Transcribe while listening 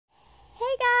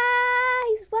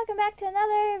back to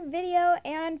another video,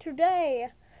 and today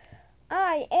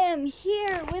I am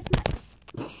here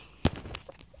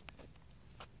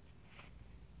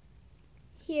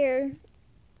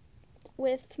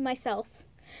with myself,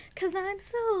 cause I'm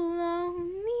so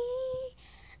lonely.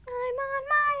 I'm on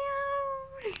my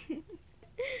own.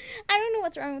 I don't know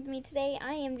what's wrong with me today.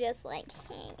 I am just like,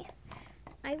 hey,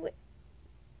 I look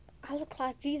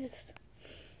like Jesus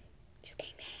just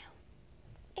came down.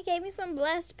 It gave me some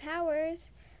blessed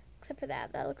powers. Except for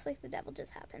that. That looks like the devil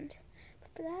just happened. But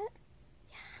for that,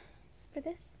 yeah. For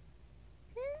this.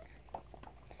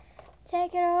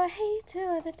 Take it away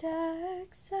to the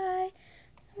dark side.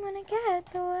 I'm gonna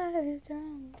get the words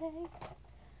wrong.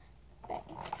 Right.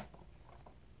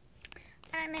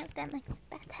 I don't know if that makes it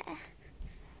better.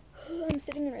 I'm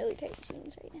sitting in really tight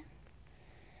jeans right now.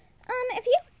 If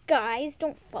you guys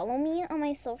don't follow me on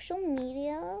my social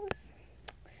medias,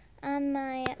 on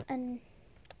my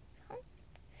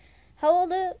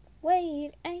hold up,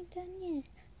 wait, ain't done yet.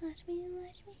 Watch me.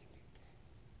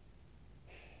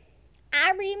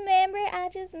 I remember I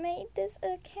just made this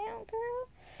account, girl.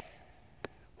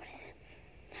 What is it?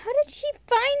 How did she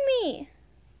find me?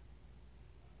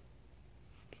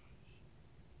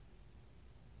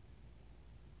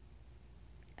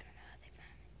 I don't know how they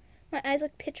found me. My eyes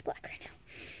look pitch black right now.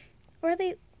 Or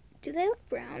do they look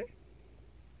brown?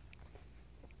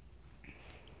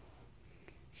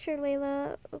 Sure,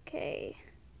 Layla. Okay.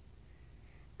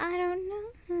 I don't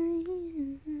know.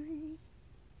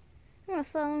 I'm gonna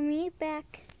follow me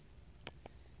back.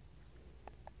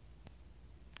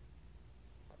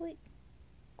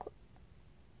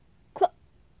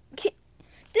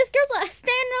 This girl's like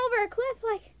standing over a cliff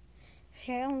like,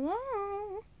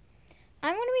 hello.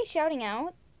 I'm gonna be shouting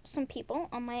out some people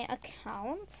on my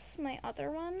accounts. My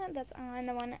other one that's on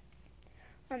the one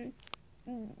on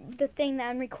the thing that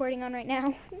I'm recording on right now.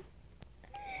 I'm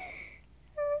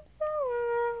so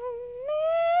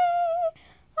lonely.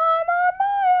 I'm on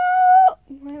my own.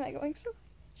 Why am I going so much?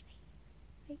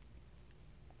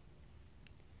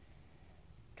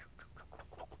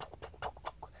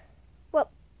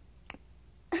 Well,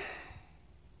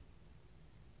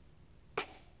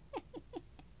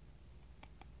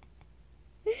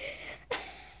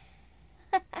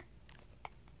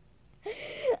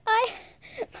 my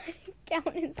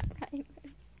account is private.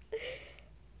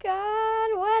 God,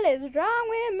 what is wrong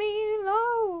with me,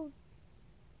 Lord?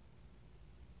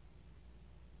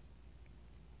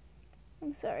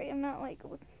 I'm sorry, I'm not like...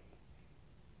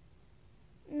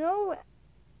 No.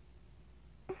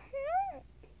 I'm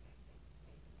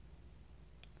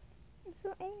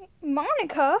so angry.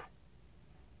 Monica? I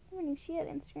never knew she had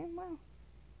Instagram. Wow.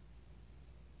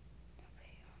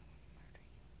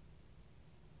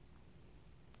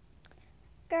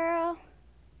 Girl,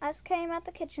 I just came out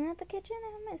the kitchen and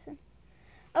I'm missing.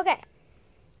 Okay.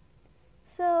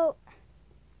 So, my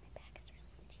back is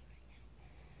really itchy right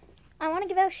now. I want to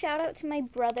give a shout out to my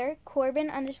brother,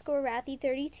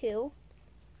 Corbin_Rathy32.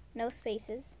 No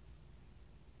spaces.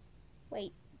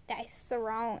 Wait, that's the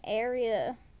wrong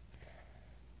area.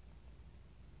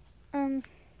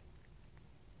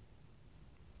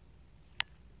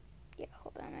 Yeah,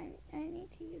 hold on. I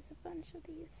need to use a bunch of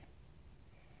these.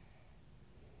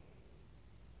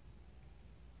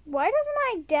 Why doesn't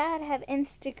my dad have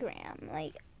Instagram?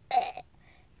 Like,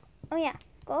 oh yeah,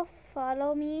 go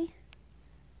follow me.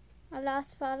 I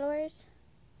lost followers.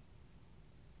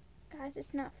 Guys,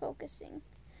 it's not focusing.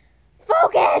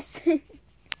 Focus!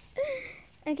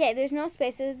 Okay, there's no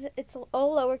spaces. It's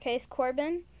all lowercase.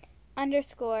 Corbin_.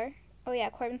 Oh yeah,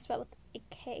 Corbin spelled with a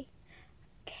K.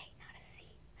 K, not a C.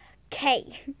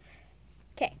 K.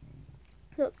 Okay.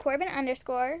 So it's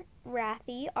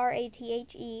Corbin_Rathy,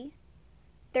 R-A-T-H-E,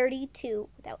 32,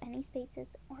 without any spaces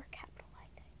or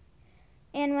capitalized.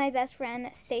 And my best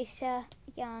friend, Stacia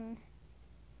Young,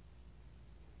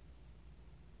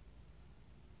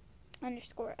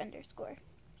 __.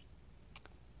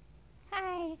 Hi,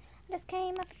 I just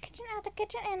came out the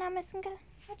kitchen, and I'm missing her.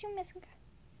 What you missing her?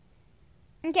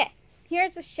 Okay,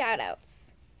 here's the shout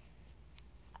outs.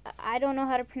 I don't know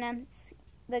how to pronounce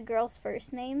the girl's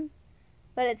first name,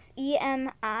 but it's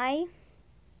E-M-I.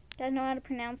 Don't know how to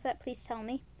pronounce that, please tell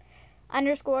me.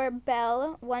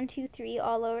 _Bell123,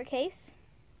 all lowercase.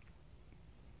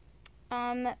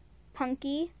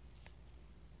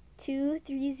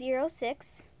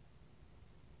 Punky2306,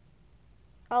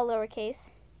 all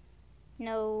lowercase.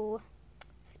 No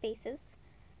spaces.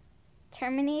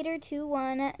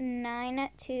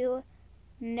 Terminator2192,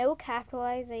 no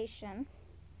capitalization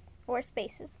or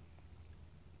spaces.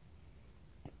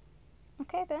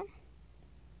 Okay then.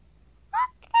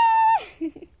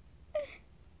 Okay.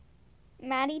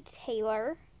 Maddie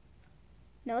Taylor,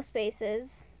 no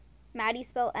spaces. Maddie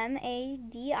spelled MADITAYLOR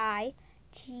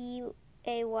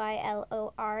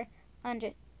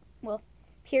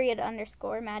period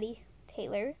underscore Maddie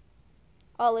Taylor.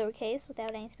 All lowercase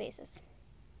without any spaces.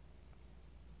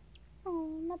 Oh,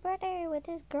 my brother with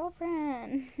his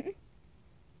girlfriend.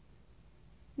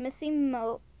 Missy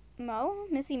Mo?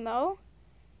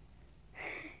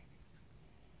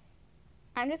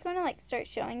 I'm just going to like start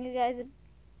showing you guys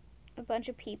a bunch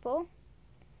of people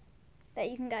that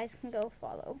you guys can go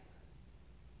follow.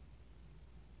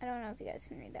 I don't know if you guys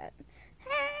can read that.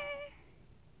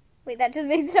 Wait, that just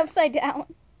makes it upside down.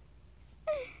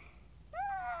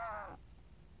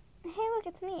 Hey, look,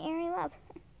 it's me, Ari Love.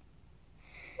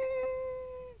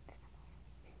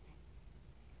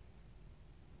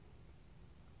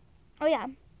 Oh, yeah.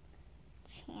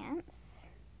 Chance.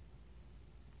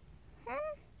 I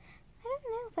don't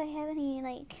know if I have any,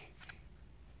 like,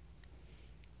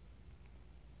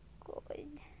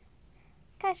 good.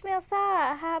 Kashmir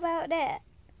Saw, how about that?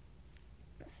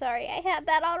 Sorry, I had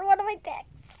that on one of my texts.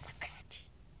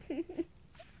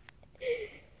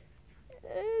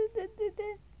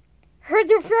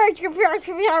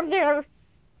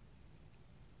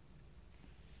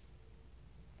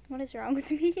 What is wrong with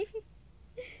me?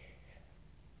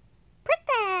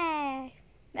 Pretty!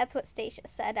 That's what Stacia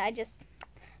said. I just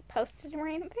posted a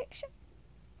random picture.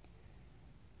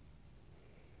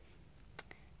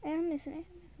 I'm missing it.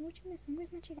 What you missing?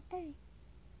 Where's my chicken? Hey.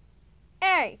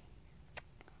 Hey!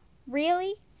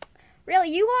 Really? Really?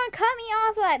 You gonna cut me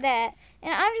off like that?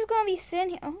 And I'm just gonna be sitting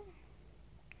here. Oh.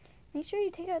 Make sure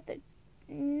you take out the...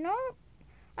 No.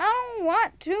 I don't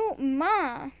want to,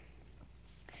 Ma.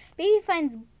 Baby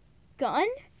finds gun?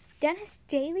 Dennis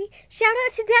Daly? Shout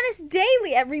out to Dennis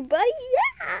Daly, everybody.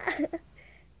 Yeah!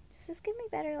 Does this give me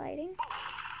better lighting? Oh,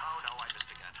 no, I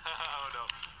missed again. Oh, no.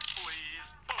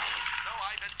 Please. No,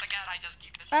 I missed again. I just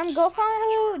keep missing. Go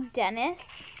follow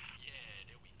Dennis.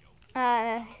 Yeah,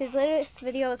 there we go. His latest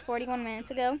video was 41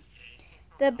 minutes ago.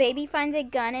 The baby finds a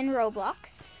gun in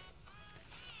Roblox.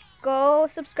 Go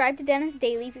subscribe to Dennis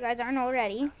Daly if you guys aren't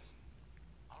already.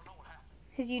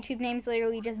 His YouTube name's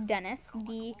literally just Dennis.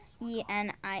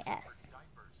 D-E-N-I-S.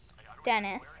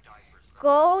 Dennis.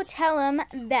 Go tell him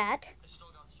that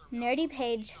Nerdy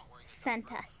Page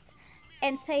sent us.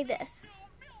 And say this.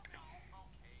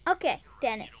 Okay,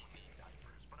 Dennis.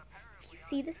 If you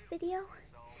see this video,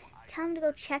 tell him to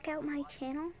go check out my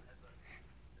channel.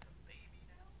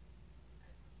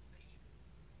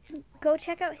 Go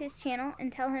check out his channel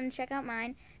and tell him to check out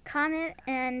mine. Comment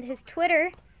and his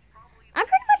Twitter. I'm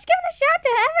pretty much giving a shout to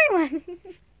everyone.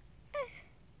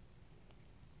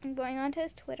 I'm going on to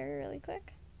his Twitter really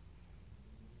quick.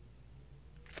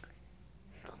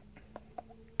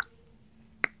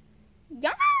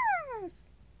 Yes!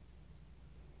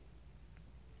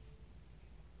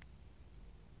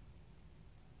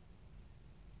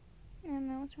 I don't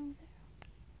know what's wrong with it.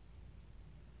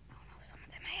 I don't know if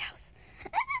someone's in my house.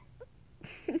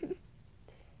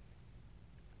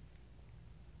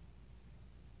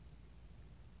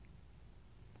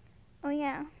 Oh,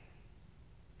 yeah.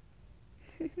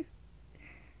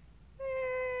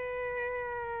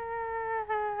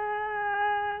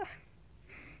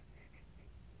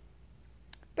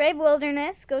 Brave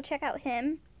Wilderness, go check out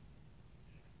him.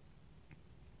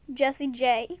 Jesse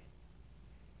J.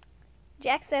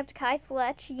 Jacksepticeye,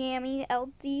 Fletch, Yammy,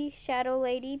 LD, Shadow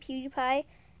Lady, PewDiePie,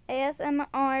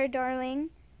 ASMR Darling,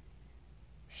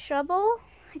 Shubble,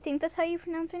 I think that's how you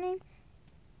pronounce her name.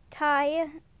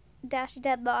 Ty Dash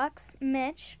Deadlocks,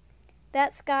 Mitch,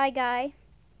 That Sky Guy,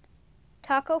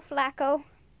 Taco Flacco,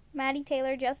 Maddie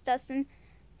Taylor, Just Dustin,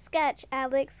 Sketch,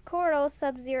 Alex, Coral,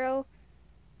 Sub-Zero,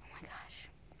 oh my gosh,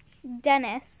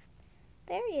 Dennis,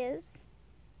 there he is.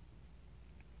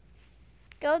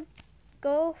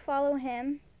 Go follow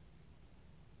him.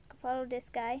 Go follow this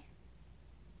guy.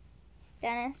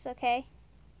 Dennis, okay?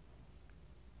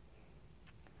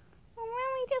 Oh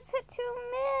man, we just hit 2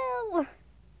 mil!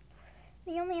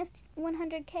 He only has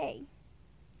 100K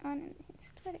on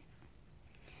his Twitter.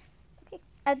 Okay,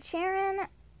 Sharon,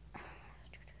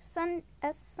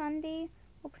 Sunday,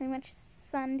 well, pretty much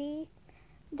Sunday.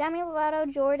 Demi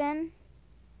Lovato, Jordan,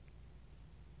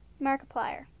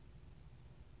 Markiplier.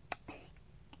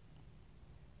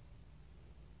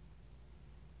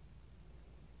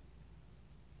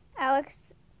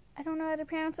 Alex, I don't know how to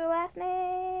pronounce her last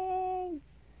name.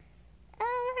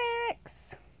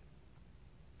 Alex.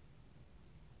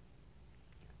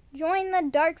 Join the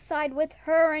dark side with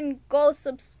her and go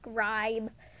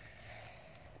subscribe.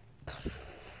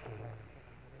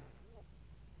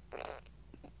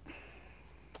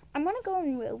 I'm gonna go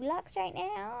in Roblox right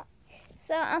now.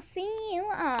 So I'll see you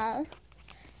all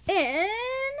in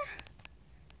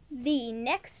the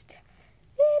next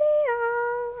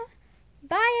video.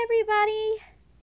 Bye, everybody.